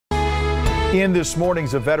In this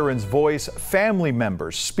morning's A Veteran's Voice, family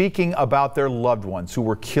members speaking about their loved ones who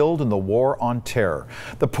were killed in the War on Terror.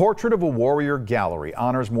 The Portrait of a Warrior gallery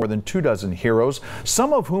honors more than 24 heroes,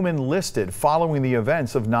 some of whom enlisted following the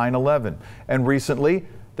events of 9/11. And recently,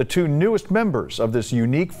 the two newest members of this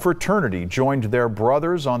unique fraternity joined their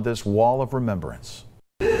brothers on this wall of remembrance.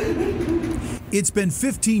 It's been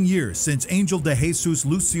 15 years since Angel de Jesus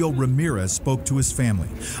Lucio Ramirez spoke to his family.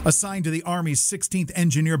 Assigned to the Army's 16th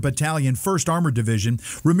Engineer Battalion, 1st Armored Division,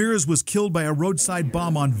 Ramirez was killed by a roadside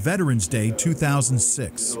bomb on Veterans Day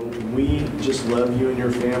 2006. So we just love you and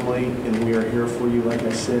your family, and we are here for you, like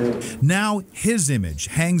I said. Now his image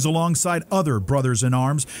hangs alongside other brothers in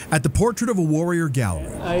arms at the Portrait of a Warrior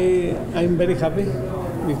gallery. I'm very happy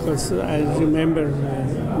because I remember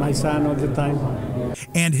my son all the time.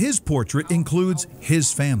 And his portrait includes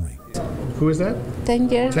his family. Who is that? 10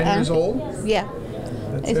 years. 10 years old? Yeah.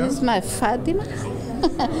 This is my Fatima.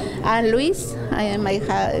 And Luis, I am my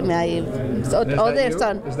other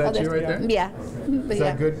son. Is that you right there? Yeah. Is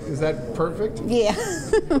that good? Is that perfect? Yeah.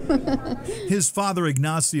 His father,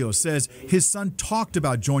 Ignacio, says his son talked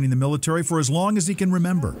about joining the military for as long as he can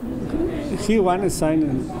remember. He wanted to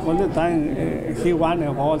sign all the time. He wanted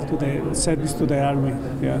all to the service to the army.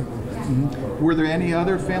 Yeah. Mm-hmm. Were there any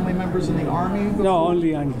other family members in the Army before? No,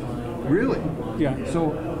 only Annie. Really? Yeah. So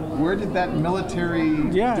where did that military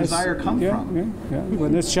desire come from? Yeah.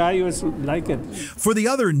 When this child was like it. For the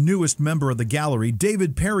other newest member of the gallery,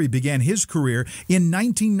 David Perry began his career in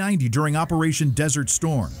 1990 during Operation Desert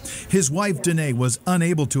Storm. His wife, Danae, was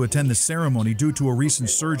unable to attend the ceremony due to a recent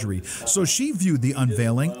surgery, so she viewed the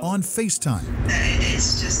unveiling on FaceTime.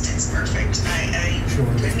 It's perfect. I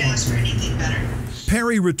couldn't ask for anything better.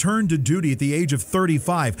 Perry returned to duty at the age of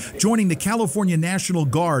 35, joining the California National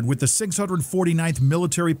Guard with the 649th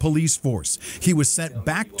Military Police Force. He was sent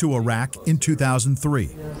back to Iraq in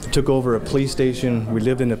 2003. Took over a police station. We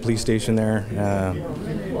lived in a police station there,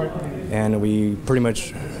 and we pretty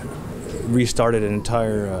much restarted an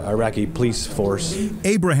entire Iraqi police force.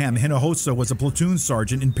 Abraham Hinojosa was a platoon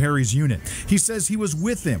sergeant in Perry's unit. He says he was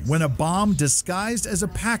with him when a bomb disguised as a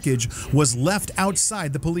package was left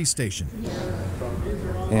outside the police station.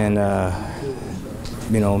 And,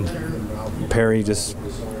 Perry just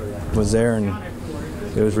was there, and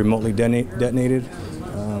it was remotely detonated.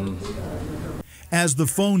 As the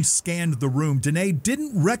phone scanned the room, Danae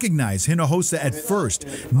didn't recognize Hinojosa at first,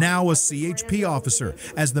 now a CHP officer,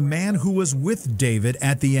 as the man who was with David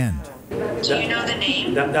at the end. Do you know the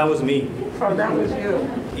name? That was me. Oh, that was you.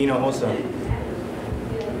 Hinojosa.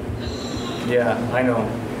 Yeah, I know.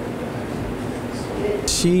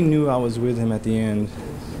 She knew I was with him at the end,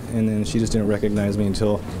 and then she just didn't recognize me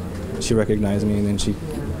until she recognized me, and then she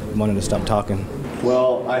wanted to stop talking.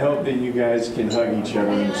 Well, I hope that you guys can hug each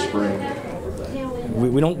other in the spring.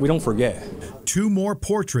 We don't forget. Two more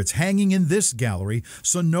portraits hanging in this gallery,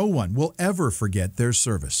 so no one will ever forget their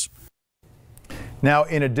service. Now,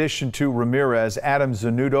 in addition to Ramirez, Adam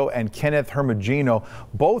Zanuto and Kenneth Hermogino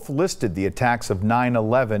both listed the attacks of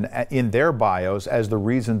 9/11 in their bios as the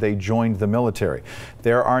reason they joined the military.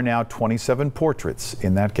 There are now 27 portraits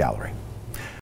in that gallery.